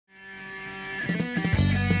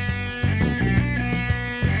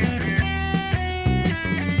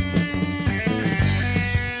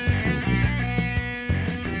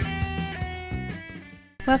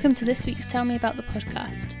Welcome to this week's Tell Me About the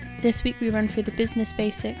podcast. This week we run through the business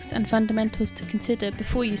basics and fundamentals to consider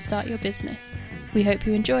before you start your business. We hope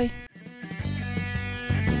you enjoy.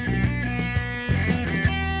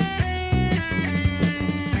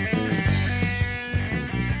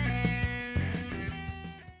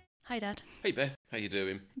 Hi Dad. Hey Beth, how you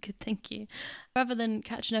doing? Good, thank you. Rather than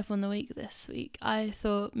catching up on the week this week, I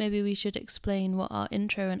thought maybe we should explain what our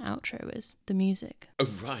intro and outro is, the music. Oh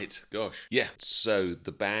right, gosh. Yeah, so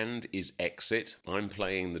the band is Exit. I'm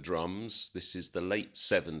playing the drums. This is the late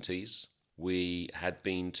 70s. We had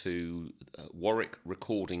been to Warwick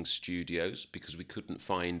Recording Studios because we couldn't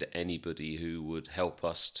find anybody who would help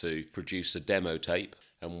us to produce a demo tape.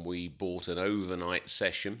 And we bought an overnight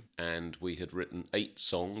session and we had written 8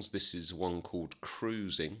 songs. This is one called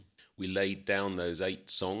Cruising. We laid down those 8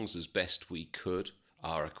 songs as best we could.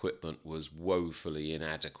 Our equipment was woefully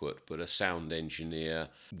inadequate, but a sound engineer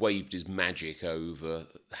waved his magic over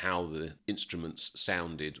how the instruments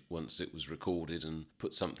sounded once it was recorded and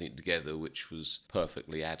put something together which was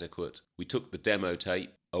perfectly adequate. We took the demo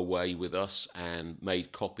tape away with us and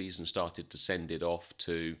made copies and started to send it off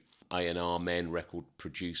to A&R men, record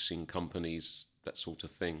producing companies, that sort of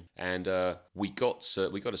thing. And we got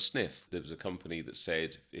a sniff. There was a company that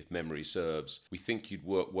said, if memory serves, we think you'd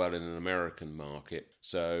work well in an American market,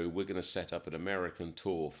 so we're going to set up an American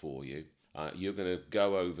tour for you. You're going to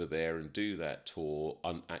go over there and do that tour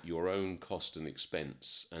at your own cost and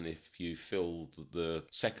expense. And if you fill the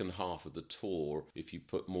second half of the tour, if you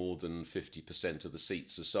put more than 50% of the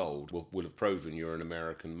seats are sold, we'll have proven you're an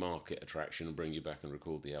American market attraction and bring you back and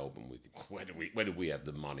record the album with you. Where do we have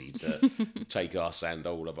the money to take us and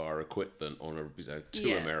all of our equipment on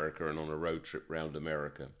to America and on a road trip round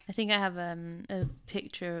America? I think I have a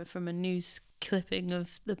picture from a news clipping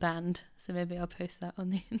of the band, so maybe I'll post that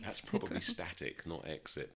on the Instagram. That's probably Static, not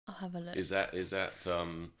Exit. I'll have a look. Is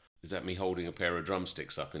that me holding a pair of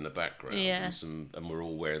drumsticks up in the background? Yeah. And we're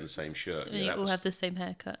all wearing the same shirt. And you all have the same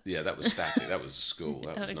haircut. Yeah, that was Static. That was a school.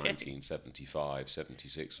 That was Okay. 1975.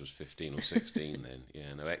 76 was 15 or 16 then.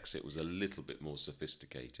 Yeah, no, Exit was a little bit more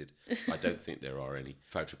sophisticated. I don't think there are any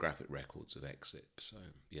photographic records of Exit. So,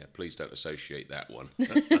 yeah, please don't associate that one.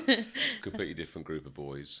 Completely different group of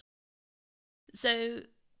boys. So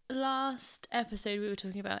last episode we were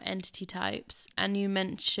talking about entity types, and you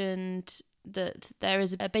mentioned that there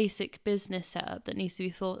is a basic business setup that needs to be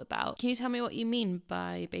thought about. Can you tell me what you mean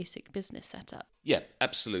by basic business setup? Yeah,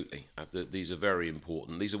 absolutely. These are very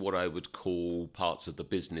important. These are what I would call parts of the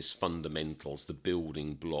business fundamentals, the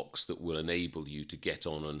building blocks that will enable you to get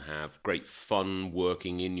on and have great fun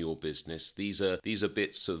working in your business. These are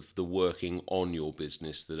bits of the working on your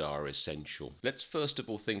business that are essential. Let's first of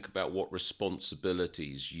all think about what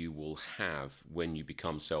responsibilities you will have when you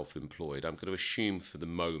become self-employed. I'm going to assume for the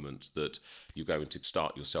moment that you're going to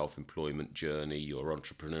start your self-employment journey, your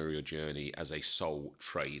entrepreneurial journey as a sole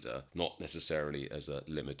trader, not necessarily as a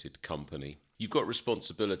limited company. You've got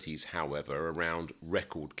responsibilities, however, around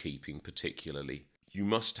record keeping particularly. You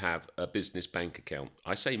must have a business bank account.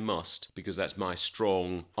 I say must because that's my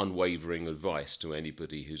strong, unwavering advice to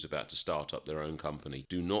anybody who's about to start up their own company.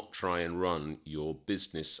 Do not try and run your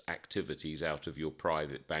business activities out of your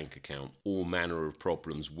private bank account. All manner of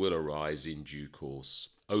problems will arise in due course.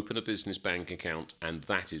 Open a business bank account, and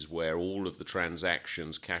that is where all of the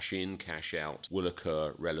transactions, cash in, cash out, will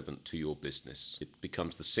occur relevant to your business. It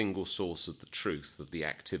becomes the single source of the truth of the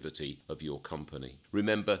activity of your company.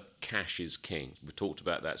 Remember, cash is king. We've talked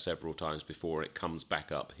about that several times before. It comes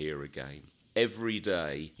back up here again. Every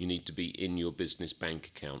day you need to be in your business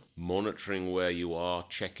bank account, monitoring where you are,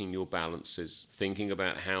 checking your balances, thinking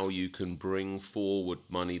about how you can bring forward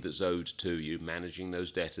money that's owed to you, managing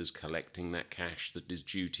those debtors, collecting that cash that is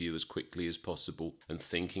due to you as quickly as possible, and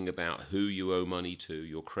thinking about who you owe money to,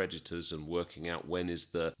 your creditors, and working out when is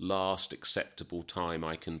the last acceptable time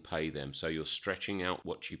I can pay them. So you're stretching out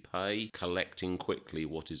what you pay, collecting quickly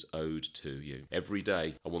what is owed to you. Every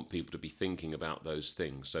day I want people to be thinking about those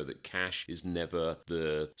things so that cash is never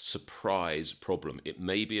the surprise problem. It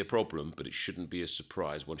may be a problem, but it shouldn't be a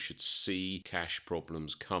surprise. One should see cash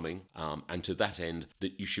problems coming, and to that end,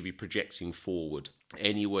 that you should be projecting forward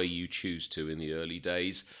any way you choose to in the early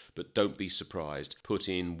days, but don't be surprised. Put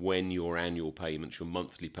in when your annual payments, your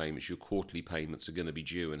monthly payments, your quarterly payments are going to be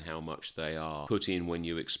due and how much they are. Put in when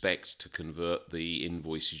you expect to convert the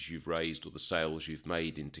invoices you've raised or the sales you've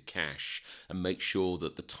made into cash, and make sure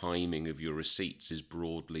that the timing of your receipts is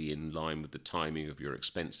broadly in line with the timing of your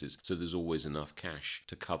expenses, so there's always enough cash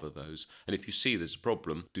to cover those. And if you see there's a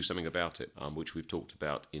problem, do something about it, which we've talked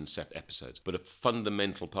about in separate episodes. But a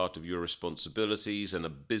fundamental part of your responsibility policies, and a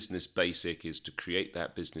business basic is to create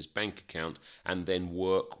that business bank account and then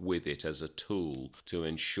work with it as a tool to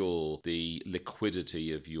ensure the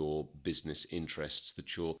liquidity of your business interests,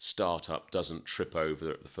 that your startup doesn't trip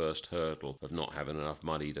over at the first hurdle of not having enough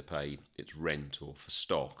money to pay its rent or for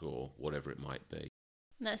stock or whatever it might be.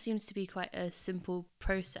 That seems to be quite a simple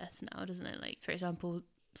process now, doesn't it? Like, for example,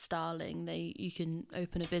 Starling, you can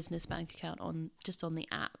open a business bank account on the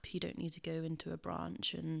app. You don't need to go into a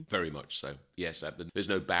branch. And very much so. Yes, there's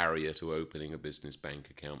no barrier to opening a business bank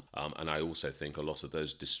account. And I also think a lot of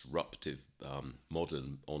those disruptive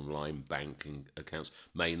modern online banking accounts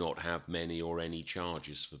may not have many or any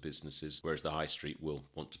charges for businesses, whereas the high street will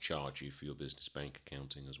want to charge you for your business bank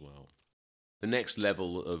accounting as well. The next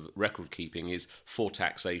level of record keeping is for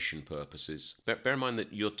taxation purposes. Bear in mind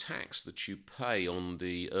that your tax that you pay on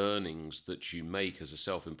the earnings that you make as a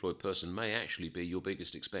self-employed person may actually be your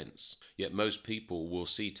biggest expense. Yet most people will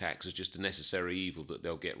see tax as just a necessary evil that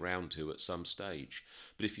they'll get round to at some stage.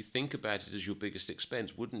 But if you think about it as your biggest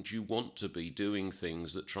expense, wouldn't you want to be doing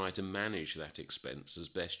things that try to manage that expense as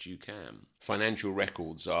best you can? Financial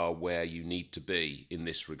records are where you need to be in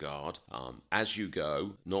this regard. As you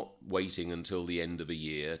go, not waiting until the end of a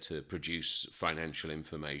year to produce financial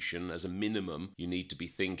information. As a minimum, you need to be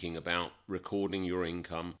thinking about recording your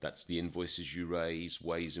income. That's the invoices you raise,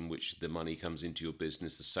 ways in which the money comes into your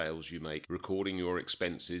business, the sales you make, recording your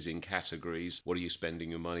expenses in categories. What are you spending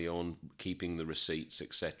your money on? Keeping the receipts,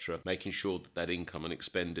 etc. Making sure that that income and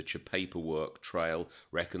expenditure paperwork trail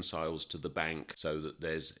reconciles to the bank so that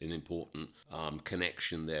there's an important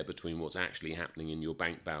connection there between what's actually happening in your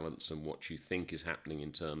bank balance and what you think is happening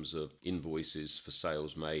in terms of invoices for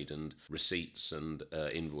sales made and receipts and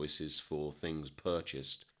invoices for things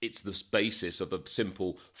purchased. It's the basis of a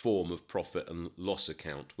simple form of profit and loss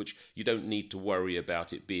account, which you don't need to worry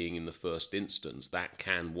about it being in the first instance. That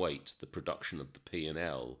can wait, the production of the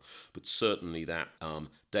P&L, but certainly that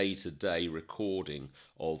day-to-day recording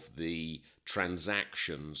of the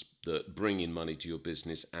transactions that bring in money to your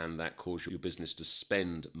business and that cause your business to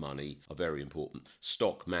spend money are very important.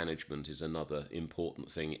 Stock management is another important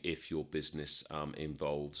thing if your business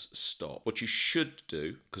involves stock. What you should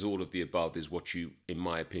do, because all of the above is what you, in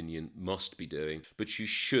my opinion, must be doing, but you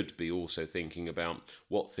should be also thinking about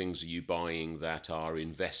what things are you buying that are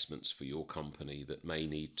investments for your company that may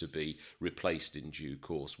need to be replaced in due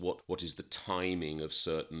course. What is the timing of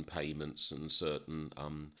certain payments and certain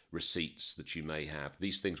receipts that you may have.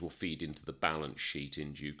 These things will feed into the balance sheet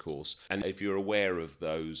in due course. And if you're aware of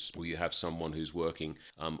those, or you have someone who's working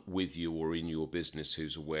with you or in your business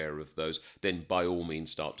who's aware of those, then by all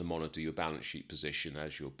means start to monitor your balance sheet position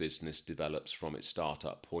as your business develops from its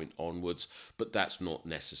startup point onwards. But that's not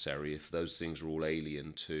necessary. If those things are all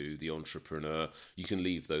alien to the entrepreneur, you can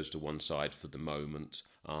leave those to one side for the moment.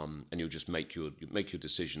 And you'll just make your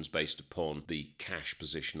decisions based upon the cash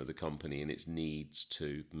position of the company and its needs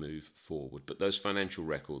to move forward. But those financial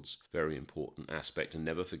records, very important aspect, and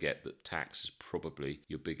never forget that tax is probably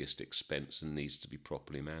your biggest expense and needs to be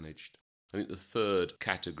properly managed. I think the third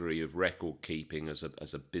category of record keeping as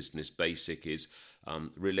a business basic is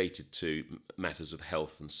related to matters of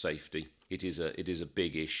health and safety. It is a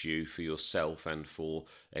big issue for yourself and for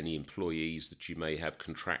any employees that you may have,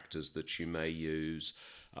 contractors that you may use.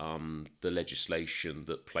 The legislation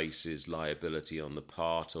that places liability on the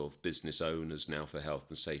part of business owners now for health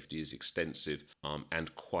and safety is extensive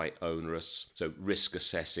and quite onerous. So risk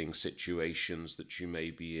assessing situations that you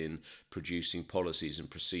may be in, producing policies and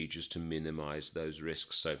procedures to minimise those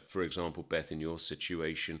risks. So, for example, Beth, in your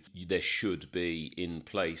situation, there should be in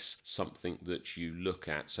place something that you look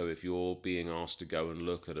at. So if you're being asked to go and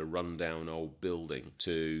look at a rundown old building,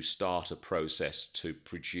 to start a process to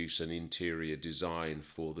produce an interior design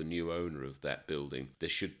for the new owner of that building, there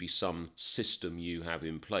should be some system you have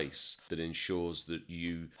in place that ensures that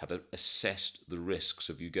you have assessed the risks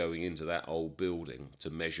of you going into that old building, to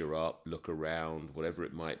measure up, look around, whatever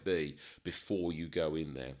it might be, before you go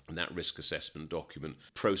in there. And that risk assessment document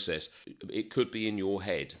process, it could be in your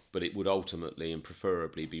head, but it would ultimately and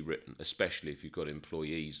preferably be written, especially if you've got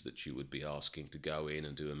employees that you would be asking to go in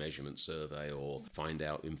and do a measurement survey or find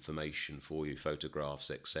out information for you, photographs,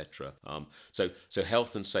 etc. So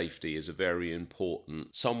health and safety is a very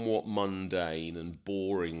important, somewhat mundane and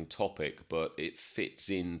boring topic, but it fits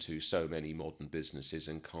into so many modern businesses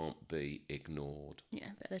and can't be ignored. Yeah,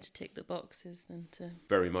 better to tick the boxes than to...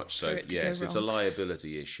 Very much so, yes. It's a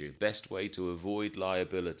liability issue. Best way to avoid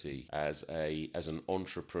liability as an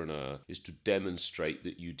entrepreneur is to demonstrate demonstrate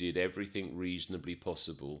that you did everything reasonably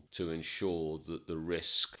possible to ensure that the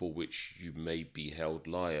risk for which you may be held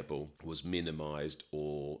liable was minimised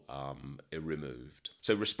or removed.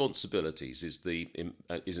 So responsibilities is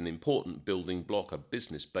an important building block, a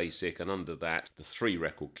business basic, and under that the 3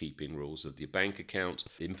 record keeping rules of your bank account,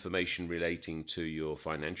 information relating to your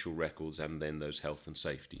financial records, and then those health and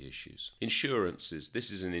safety issues. Insurances,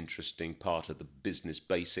 this is an interesting part of the business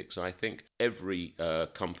basics, I think. Every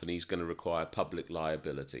company is going to require public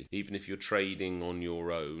liability. Even if you're trading on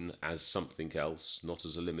your own as something else, not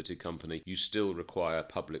as a limited company, you still require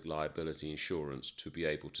public liability insurance to be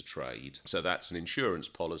able to trade. So that's an insurance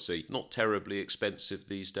policy, not terribly expensive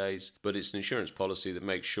these days, but it's an insurance policy that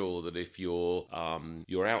makes sure that if you're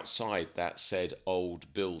outside that said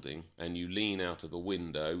old building and you lean out of a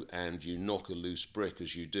window and you knock a loose brick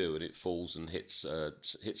as you do and it falls and hits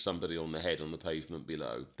somebody on the head on the pavement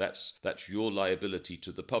below, that's your liability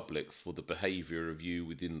to the public for the behaviour of you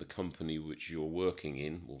within the company which you're working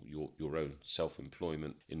in, or your own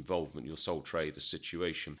self-employment involvement, your sole trader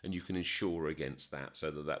situation, and you can insure against that, so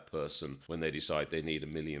that person, when they decide they need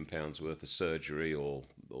 £1 million worth of surgery or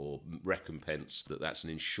recompense, that's an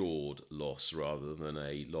insured loss rather than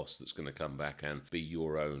a loss that's going to come back and be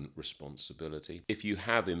your own responsibility. If you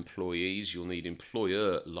have employees, you'll need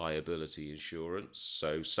employer liability insurance,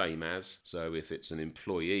 so if it's an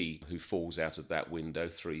employee who falls out of that window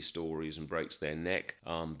 3 stories and breaks their neck,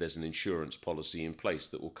 there's an insurance policy in place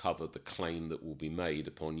that will cover the claim that will be made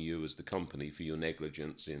upon you as the company for your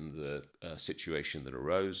negligence in the situation that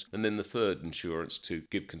arose. And then the third insurance to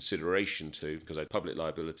give consideration to, because public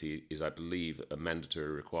liability is, I believe, a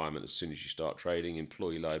mandatory requirement as soon as you start trading,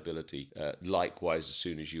 employee liability likewise as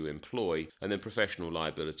soon as you employ, and then professional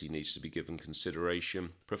liability needs to be given consideration.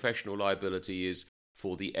 Professional liability is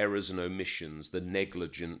for the errors and omissions, the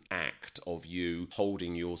negligent act of you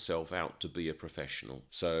holding yourself out to be a professional.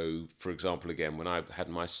 So, for example, again, when I had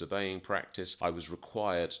my surveying practice, I was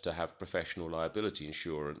required to have professional liability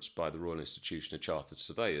insurance by the Royal Institution of Chartered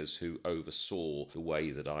Surveyors, who oversaw the way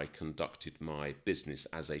that I conducted my business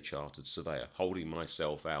as a chartered surveyor, holding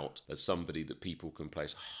myself out as somebody that people can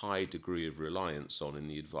place a high degree of reliance on in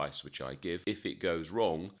the advice which I give. If it goes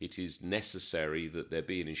wrong, it is necessary that there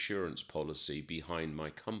be an insurance policy behind my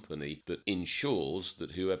company that ensures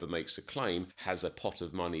that whoever makes a claim has a pot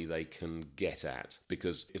of money they can get at.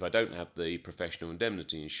 Because if I don't have the professional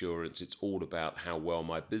indemnity insurance, it's all about how well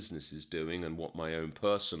my business is doing and what my own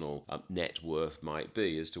personal net worth might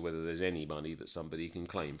be as to whether there's any money that somebody can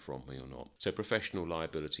claim from me or not. So professional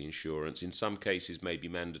liability insurance in some cases may be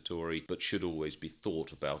mandatory, but should always be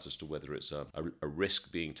thought about as to whether it's a risk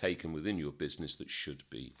being taken within your business that should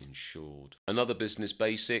be insured. Another business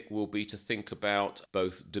basic will be to think about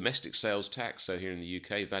both domestic sales tax, so here in the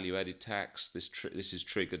UK, value-added tax. This is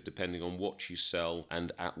triggered depending on what you sell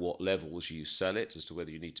and at what levels you sell it, as to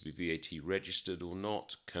whether you need to be VAT registered or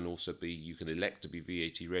not. Can also be, you can elect to be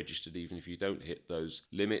VAT registered even if you don't hit those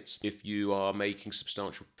limits. If you are making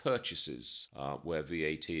substantial purchases where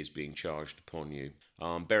VAT is being charged upon you.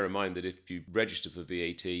 Bear in mind that if you register for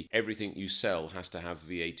VAT, everything you sell has to have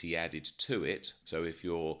VAT added to it. So if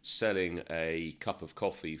you're selling a cup of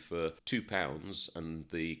coffee for £2 and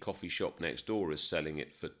the coffee shop next door is selling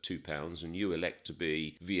it for £2 and you elect to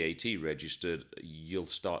be VAT registered, you'll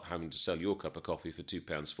start having to sell your cup of coffee for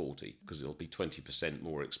 £2.40 because it'll be 20%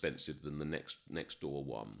 more expensive than the next door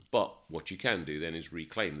one. But what you can do then is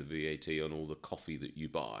reclaim the VAT on all the coffee that you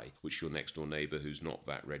buy, which your next door neighbour who's not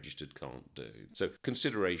VAT registered can't do. So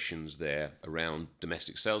considerations there around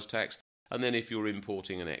domestic sales tax. And then if you're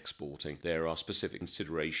importing and exporting, there are specific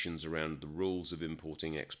considerations around the rules of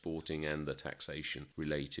importing, exporting, and the taxation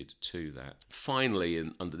related to that. Finally,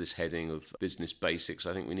 under this heading of business basics,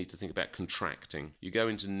 I think we need to think about contracting. You're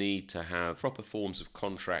going to need to have proper forms of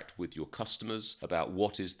contract with your customers about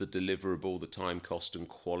what is the deliverable, the time, cost, and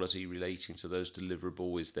quality relating to those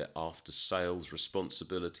deliverables. Is there after-sales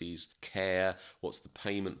responsibilities, care? What's the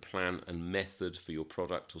payment plan and method for your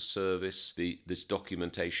product or service? This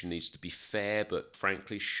documentation needs to be fair, but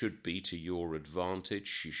frankly should be to your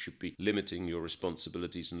advantage. You should be limiting your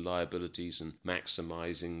responsibilities and liabilities and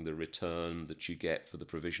maximising the return that you get for the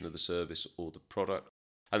provision of the service or the product.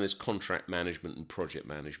 And there's contract management and project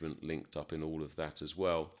management linked up in all of that as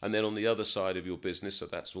well. And then on the other side of your business, so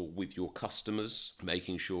that's all with your customers,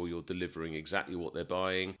 making sure you're delivering exactly what they're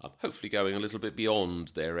buying, hopefully going a little bit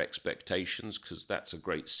beyond their expectations, because that's a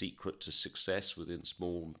great secret to success within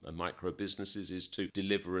small and micro businesses, is to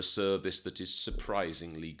deliver a service that is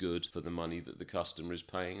surprisingly good for the money that the customer is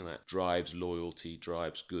paying. And that drives loyalty,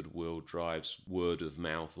 drives goodwill, drives word of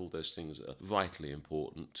mouth. All those things are vitally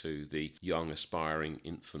important to the young, aspiring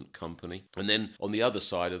infant company. And then on the other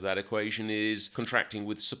side of that equation is contracting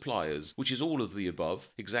with suppliers, which is all of the above.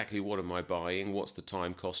 Exactly what am I buying? What's the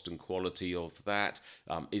time, cost and quality of that?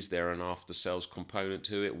 Is there an after-sales component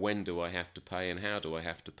to it? When do I have to pay and how do I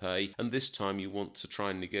have to pay? And this time you want to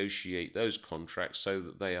try and negotiate those contracts so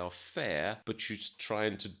that they are fair, but you're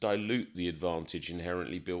trying to dilute the advantage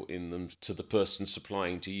inherently built in them to the person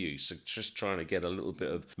supplying to you. So just trying to get a little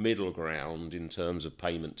bit of middle ground in terms of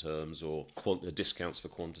payment terms or discounts for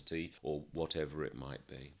quantity or whatever it might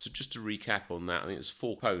be. So just to recap on that, I think there's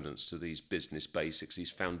 4 components to these business basics, these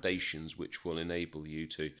foundations which will enable you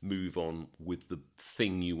to move on with the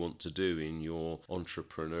thing you want to do in your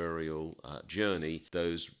entrepreneurial journey.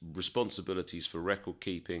 Those responsibilities for record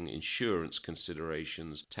keeping, insurance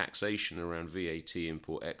considerations, taxation around VAT,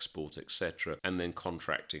 import, export, etc., and then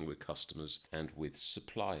contracting with customers and with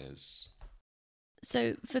suppliers.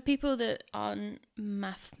 So for people that aren't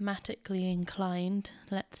mathematically inclined,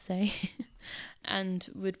 let's say, and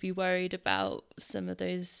would be worried about some of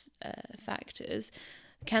those factors,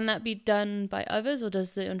 can that be done by others, or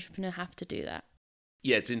does the entrepreneur have to do that?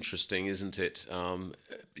 Yeah, it's interesting, isn't it?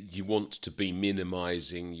 You want to be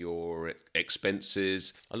minimizing your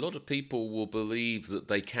expenses. A lot of people will believe that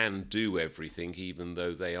they can do everything, even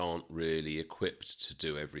though they aren't really equipped to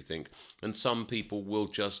do everything. And some people will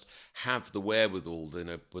just have the wherewithal,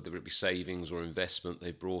 whether it be savings or investment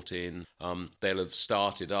they've brought in. They'll have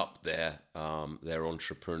started up their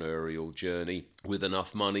entrepreneurial journey with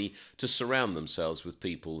enough money to surround themselves with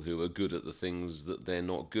people who are good at the things that they're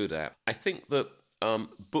not good at. I think that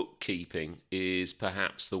bookkeeping is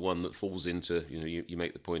perhaps the one that falls into, you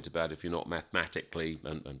make the point about if you're not mathematically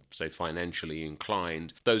and say financially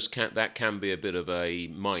inclined, that can be a bit of a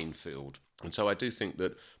minefield. And so I do think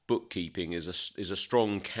that bookkeeping is a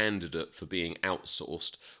strong candidate for being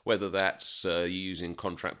outsourced, whether that's using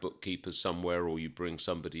contract bookkeepers somewhere or you bring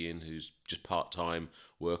somebody in who's just part-time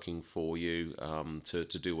working for you to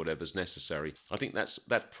do whatever's necessary. I think that's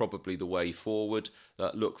probably the way forward.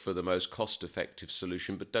 Look for the most cost-effective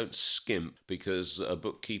solution, but don't skimp, because a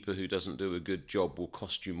bookkeeper who doesn't do a good job will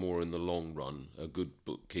cost you more in the long run. A good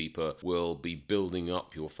bookkeeper will be building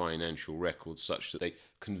up your financial records such that they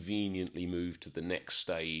conveniently move to the next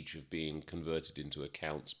stage of being converted into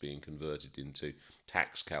accounts, being converted into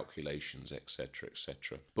tax calculations, etc.,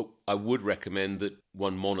 etc. But I would recommend that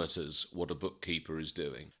one monitors what a bookkeeper is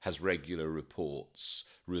doing, has regular reports,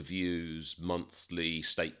 reviews, monthly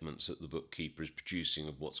statements that the bookkeeper is producing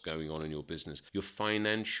of what's going on in your business. Your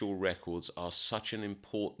financial records are such an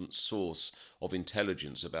important source of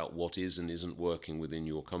intelligence about what is and isn't working within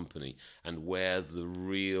your company and where the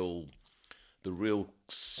real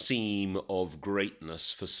seam of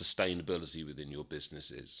greatness for sustainability within your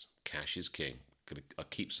business is. Cash is king. I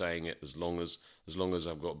keep saying it as long as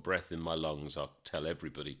I've got breath in my lungs. I'll tell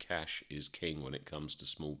everybody cash is king when it comes to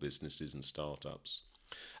small businesses and startups.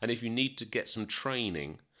 And if you need to get some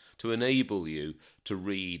training to enable you to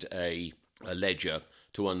read a ledger,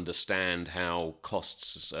 to understand how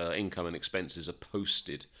costs, income and expenses are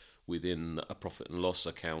posted within a profit and loss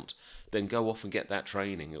account, then go off and get that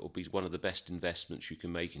training. It will be one of the best investments you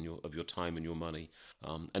can make of your time and your money,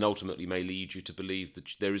 and ultimately may lead you to believe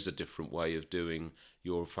that there is a different way of doing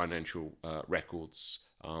your financial records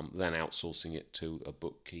than outsourcing it to a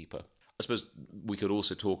bookkeeper. I suppose we could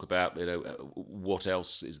also talk about, what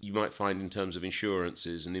else is you might find in terms of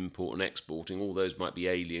insurances and import and exporting. All those might be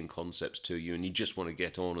alien concepts to you, and you just want to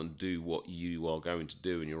get on and do what you are going to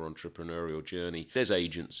do in your entrepreneurial journey. There's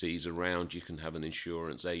agencies around. You can have an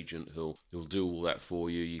insurance agent who'll do all that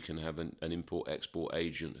for you. You can have an import export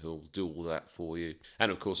agent who'll do all that for you.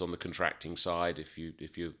 And of course, on the contracting side, if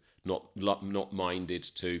you're not minded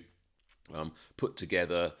to put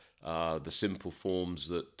together the simple forms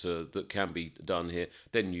that can be done here,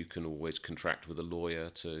 then you can always contract with a lawyer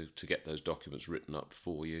to get those documents written up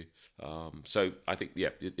for you. So I think,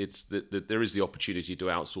 it's there is the opportunity to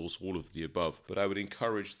outsource all of the above, but I would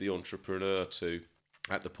encourage the entrepreneur to,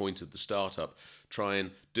 at the point of the startup, try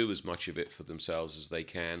and do as much of it for themselves as they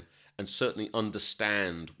can, and certainly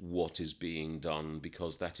understand what is being done,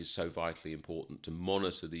 because that is so vitally important, to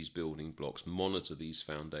monitor these building blocks, monitor these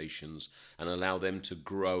foundations, and allow them to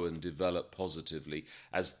grow and develop positively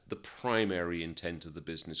as the primary intent of the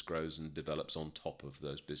business grows and develops on top of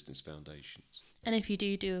those business foundations. And if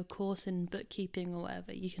you do a course in bookkeeping or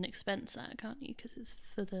whatever, you can expense that, can't you? Because it's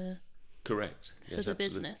for the... Correct. For the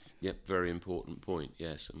business. Yep, very important point.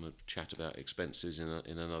 Yes, and we'll chat about expenses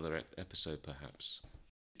in another episode perhaps.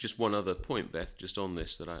 Just one other point, Beth, just on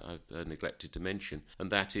this that I've neglected to mention,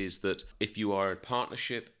 and that is that if you are a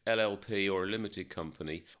partnership, LLP or a limited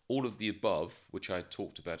company, all of the above, which I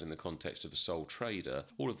talked about in the context of a sole trader,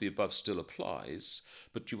 all of the above still applies,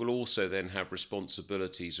 but you will also then have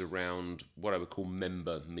responsibilities around what I would call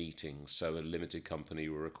member meetings. So a limited company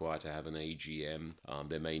will require to have an AGM.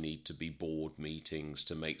 There may need to be board meetings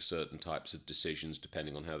to make certain types of decisions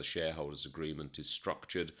depending on how the shareholders agreement is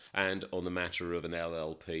structured. And on the matter of an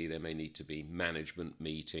LLP, there may need to be management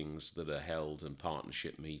meetings that are held and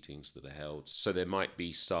partnership meetings that are held. So there might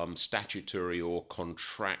be some statutory or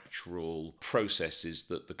contractual processes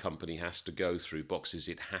that the company has to go through, boxes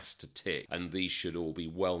it has to tick, and these should all be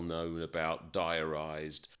well known about,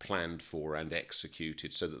 diarised, planned for and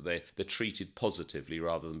executed so that they're treated positively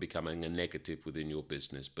rather than becoming a negative within your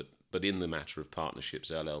business. But in the matter of partnerships,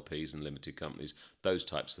 LLPs and limited companies, those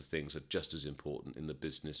types of things are just as important in the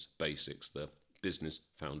business basics, the business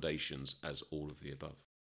foundations, as all of the above.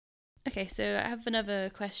 Okay, so I have another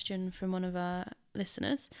question from one of our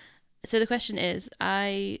listeners. So the question is,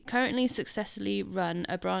 I currently successfully run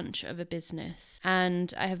a branch of a business,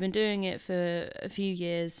 and I have been doing it for a few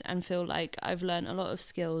years and feel like I've learned a lot of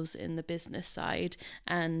skills in the business side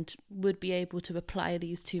and would be able to apply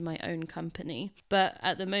these to my own company. But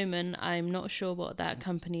at the moment, I'm not sure what that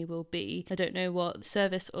company will be. I don't know what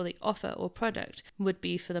service or the offer or product would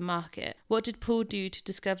be for the market. What did Paul do to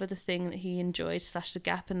discover the thing that he enjoyed / the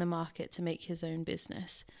gap in the market to make his own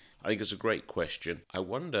business? I think it's a great question. I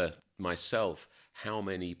wonder myself how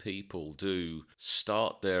many people do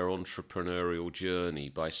start their entrepreneurial journey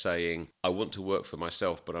by saying, I want to work for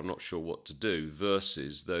myself, but I'm not sure what to do,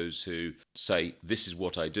 versus those who say, this is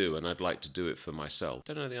what I do and I'd like to do it for myself.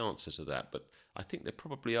 Don't know the answer to that, but I think there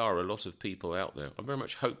probably are a lot of people out there, I very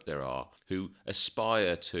much hope there are, who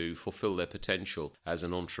aspire to fulfill their potential as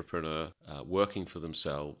an entrepreneur, working for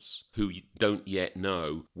themselves, who don't yet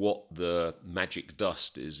know what the magic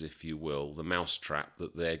dust is, if you will, the mousetrap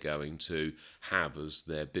that they're going to have as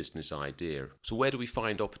their business idea. So where do we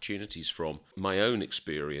find opportunities from? My own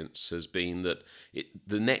experience has been that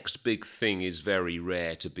the next big thing is very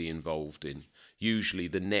rare to be involved in. Usually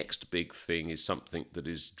the next big thing is something that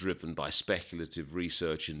is driven by speculative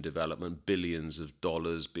research and development, billions of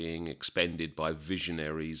dollars being expended by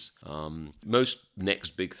visionaries. Most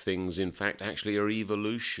next big things, in fact, actually are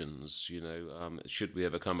evolutions. Should we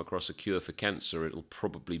ever come across a cure for cancer, it'll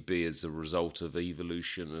probably be as a result of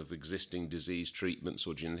evolution of existing disease treatments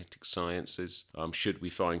or genetic sciences. Should we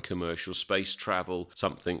find commercial space travel,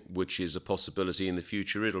 something which is a possibility in the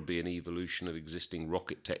future, it'll be an evolution of existing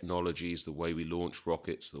rocket technologies, the way we launch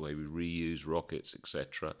rockets, the way we reuse rockets,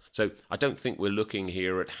 etc. So I don't think we're looking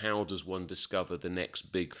here at how does one discover the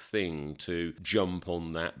next big thing to jump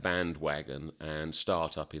on that bandwagon and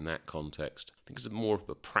start up in that context. I think it's more of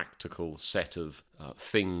a practical set of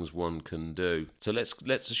things one can do. So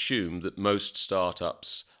let's assume that most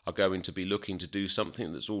startups are going to be looking to do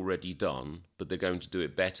something that's already done, but they're going to do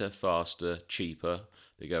it better, faster, cheaper.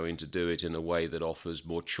 They're going to do it in a way that offers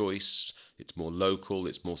more choice, it's more local,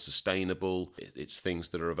 it's more sustainable, it's things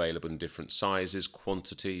that are available in different sizes,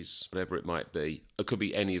 quantities, whatever it might be. It could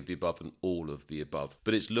be any of the above and all of the above.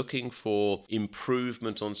 But it's looking for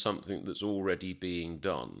improvement on something that's already being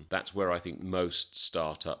done. That's where I think most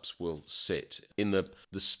startups will sit, in the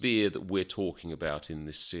sphere that we're talking about in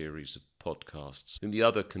this series of podcasts. And the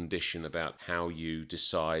other condition about how you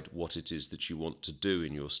decide what it is that you want to do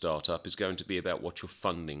in your startup is going to be about what your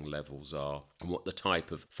funding levels are and what the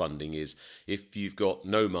type of funding is. If you've got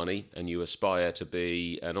no money and you aspire to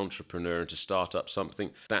be an entrepreneur and to start up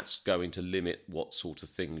something, that's going to limit what sort of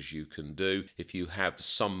things you can do. If you have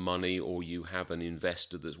some money or you have an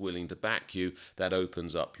investor that's willing to back you, that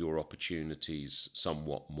opens up your opportunities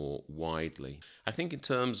somewhat more widely. I think in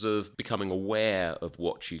terms of becoming aware of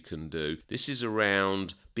what you can do, this is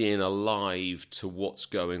around being alive to what's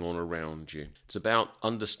going on around you. It's about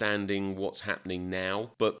understanding what's happening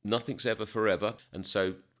now, but nothing's ever forever. And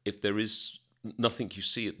so if there is nothing you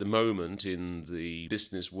see at the moment in the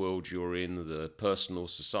business world you're in, the personal,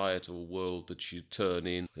 societal world that you turn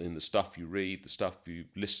in the stuff you read, the stuff you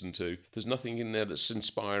listen to, there's nothing in there that's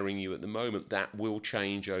inspiring you at the moment. That will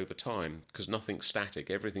change over time because nothing's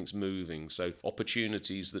static, everything's moving. So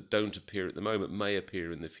opportunities that don't appear at the moment may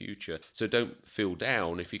appear in the future. So don't feel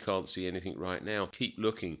down if you can't see anything right now. Keep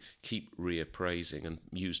looking, keep reappraising, and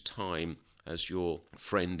use time as your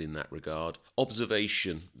friend in that regard.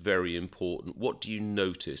 Observation, very important. What do you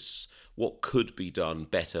notice? What could be done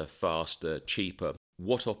better, faster, cheaper?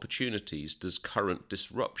 What opportunities does current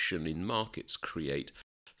disruption in markets create?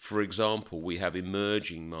 For example, we have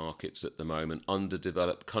emerging markets at the moment.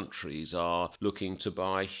 Underdeveloped countries are looking to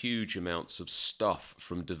buy huge amounts of stuff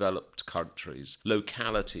from developed countries.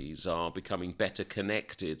 Localities are becoming better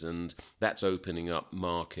connected, and that's opening up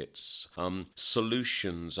markets.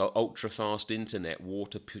 Solutions, ultra-fast internet,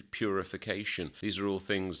 water purification. These are all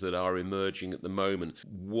things that are emerging at the moment.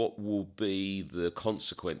 What will be the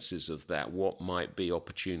consequences of that? What might be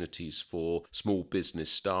opportunities for small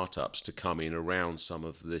business startups to come in around some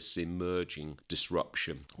of this emerging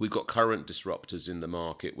disruption? We've got current disruptors in the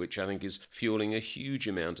market, which I think is fueling a huge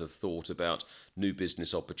amount of thought about new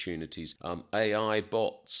business opportunities. AI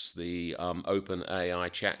bots, the OpenAI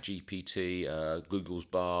ChatGPT, Google's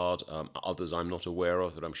Bard, others I'm not aware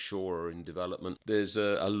of that I'm sure are in development. There's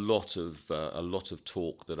a lot of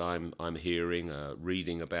talk that I'm hearing,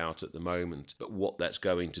 reading about at the moment, but what that's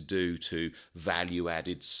going to do to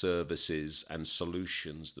value-added services and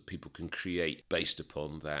solutions that people can create based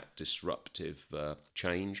upon that disruptive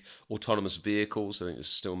change. Autonomous vehicles, I think there's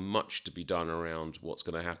still much to be done around what's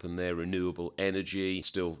going to happen there. Renewable energy,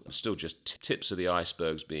 still just tips of the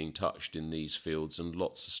icebergs being touched in these fields, and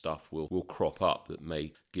lots of stuff will crop up that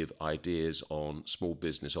may give ideas on small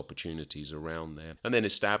business opportunities around there. And then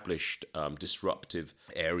established disruptive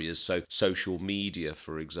areas, so social media,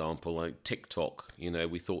 for example, like TikTok.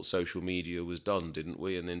 We thought social media was done, didn't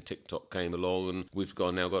we? And then TikTok came along, and we've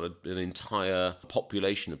now got an entire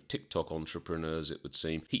population of TikTok entrepreneurs, it would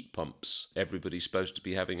seem. Heat pumps. Everybody's supposed to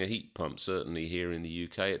be having a heat pump, certainly here in the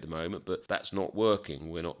UK at the moment, but that's not working.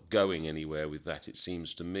 We're not going anywhere with that, it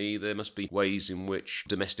seems to me. There must be ways in which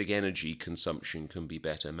domestic energy consumption can be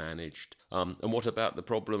better managed. And what about the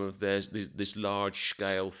problem of this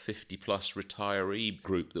large-scale 50-plus retiree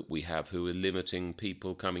group that we have who are limiting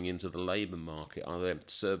people coming into the labour market? Are there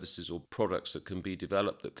services or products that can be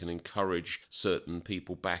developed that can encourage certain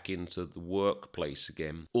people back into the workplace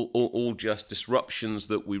again? All just disruptions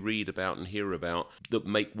that we read about and hear about that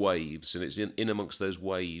make waves, and it's in amongst those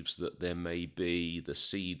waves that there may be the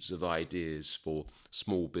seeds of ideas for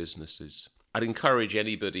small businesses. I'd encourage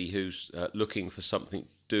anybody who's looking for something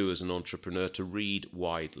do as an entrepreneur to read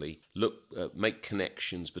widely. Make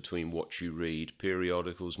connections between what you read: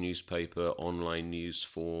 periodicals, newspaper, online news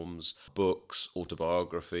forms, books,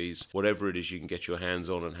 autobiographies, whatever it is you can get your hands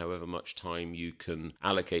on, and however much time you can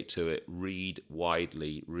allocate to it. Read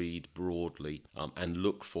widely, read broadly, and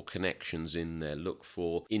look for connections in there. Look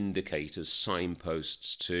for indicators,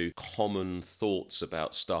 signposts to common thoughts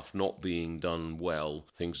about stuff not being done well,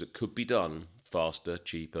 things that could be done faster,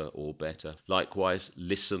 cheaper, or better. Likewise,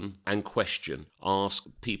 listen and question. Ask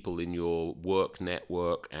people in your work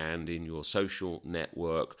network and in your social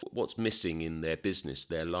network what's missing in their business,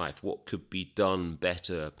 their life, what could be done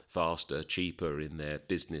better, faster, cheaper in their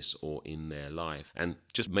business or in their life. And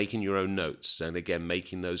just making your own notes, and again,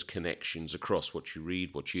 making those connections across what you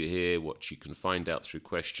read, what you hear, what you can find out through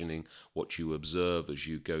questioning, what you observe as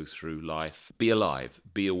you go through life. Be alive,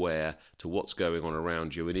 be aware to what's going on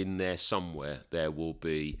around you, and in there somewhere there will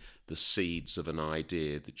be the seeds of an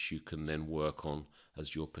idea that you can then work on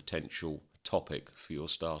as your potential topic for your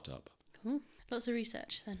startup. Cool. Lots of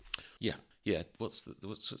research then. Yeah. What's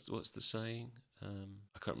the saying?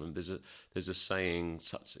 I can't remember. There's a saying.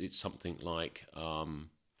 It's something like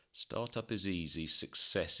startup is easy,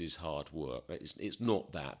 success is hard work. It's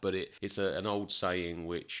not that, but it's an old saying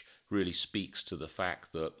which really speaks to the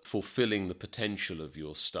fact that fulfilling the potential of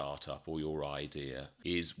your startup or your idea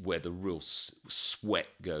is where the real sweat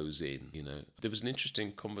goes in. There was an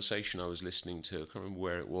interesting conversation I was listening to, I can't remember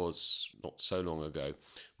where it was, not so long ago,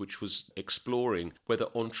 which was exploring whether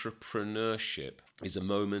entrepreneurship is a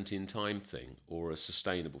moment in time thing or a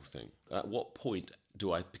sustainable thing. At what point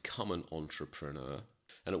do I become an entrepreneur?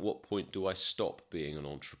 And at what point do I stop being an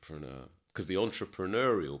entrepreneur? Because the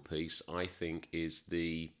entrepreneurial piece, I think, is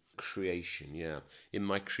the creation. In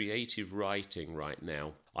my creative writing right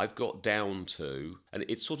now, I've got down to, and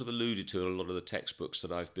it's sort of alluded to in a lot of the textbooks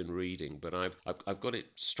that I've been reading, but I've got it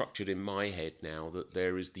structured in my head now that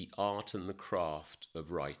there is the art and the craft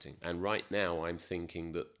of writing. And right now I'm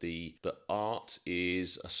thinking that the art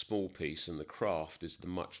is a small piece and the craft is the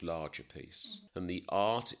much larger piece. And the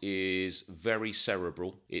art is very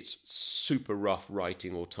cerebral. It's super rough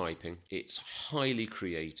writing or typing. It's highly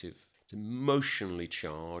creative. Emotionally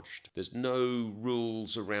charged. There's no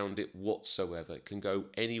rules around it whatsoever. It can go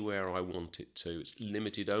anywhere I want it to. It's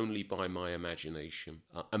limited only by my imagination,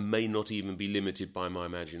 and may not even be limited by my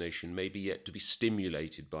imagination, maybe yet to be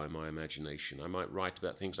stimulated by my imagination. I might write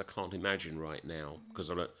about things I can't imagine right now because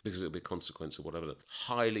it'll be a consequence of whatever.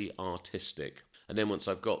 Highly artistic. And then once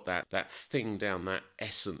I've got that thing down, that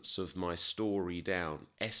essence of my story down,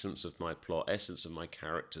 essence of my plot, essence of my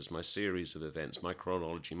characters, my series of events, my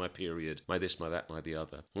chronology, my period, my this, my that, my the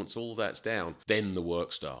other. Once all that's down, then the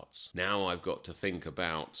work starts. Now I've got to think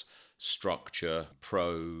about structure,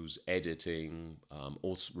 prose, editing,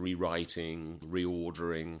 also rewriting,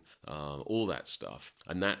 reordering, all that stuff.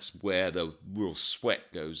 And that's where the real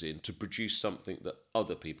sweat goes in to produce something that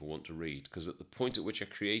other people want to read. Because at the point at which I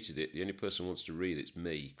created it, the only person who wants to read it's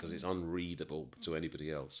me, because it's unreadable to anybody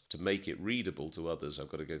else. To make it readable to others, I've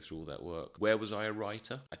got to go through all that work. Where was I a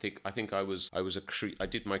writer? I think I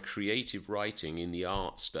did my creative writing in the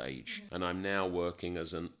art stage, and I'm now working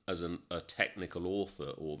as a technical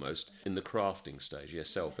author almost in the crafting stage,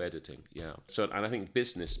 self-editing, So, and I think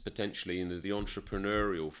business potentially in the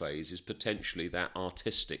entrepreneurial phase is potentially that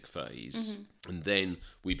artistic phase, and then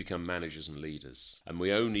we become managers and leaders, and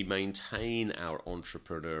we only maintain our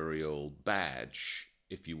entrepreneurial badge,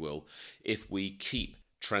 if you will, if we keep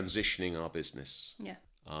transitioning our business.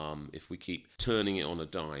 If we keep turning it on a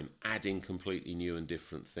dime, adding completely new and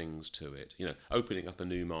different things to it, opening up a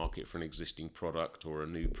new market for an existing product or a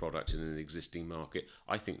new product in an existing market,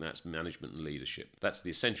 I think that's management and leadership. That's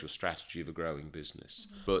the essential strategy of a growing business.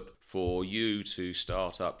 But for you to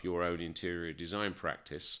start up your own interior design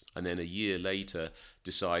practice and then a year later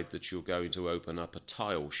decide that you're going to open up a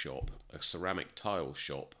tile shop, a ceramic tile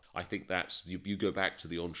shop, I think that's, you go back to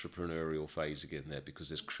the entrepreneurial phase again there, because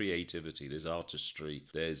there's creativity, there's artistry,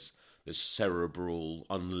 there's cerebral,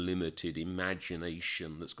 unlimited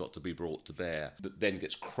imagination that's got to be brought to bear, that then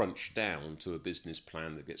gets crunched down to a business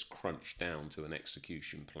plan, that gets crunched down to an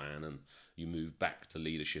execution plan, and you move back to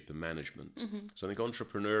leadership and management. So I think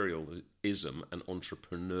entrepreneurialism and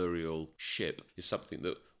entrepreneurialship is something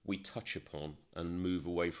that we touch upon and move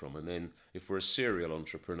away from. And then if we're a serial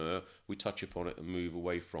entrepreneur, we touch upon it and move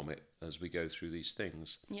away from it as we go through these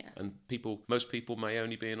things. And most people may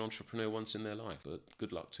only be an entrepreneur once in their life, but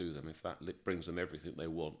good luck to them if that brings them everything they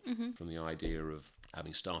want from the idea of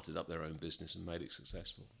having started up their own business and made it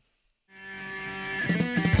successful.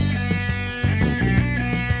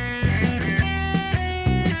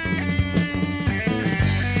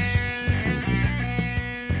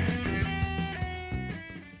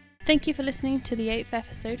 Thank you for listening to the 8th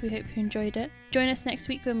episode. We hope you enjoyed it. Join us next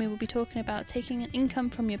week when we will be talking about taking an income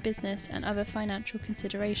from your business and other financial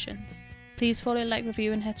considerations. Please follow, like,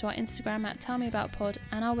 review, and head to our Instagram at tellmeaboutpod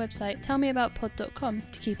and our website tellmeaboutpod.com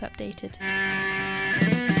to keep updated.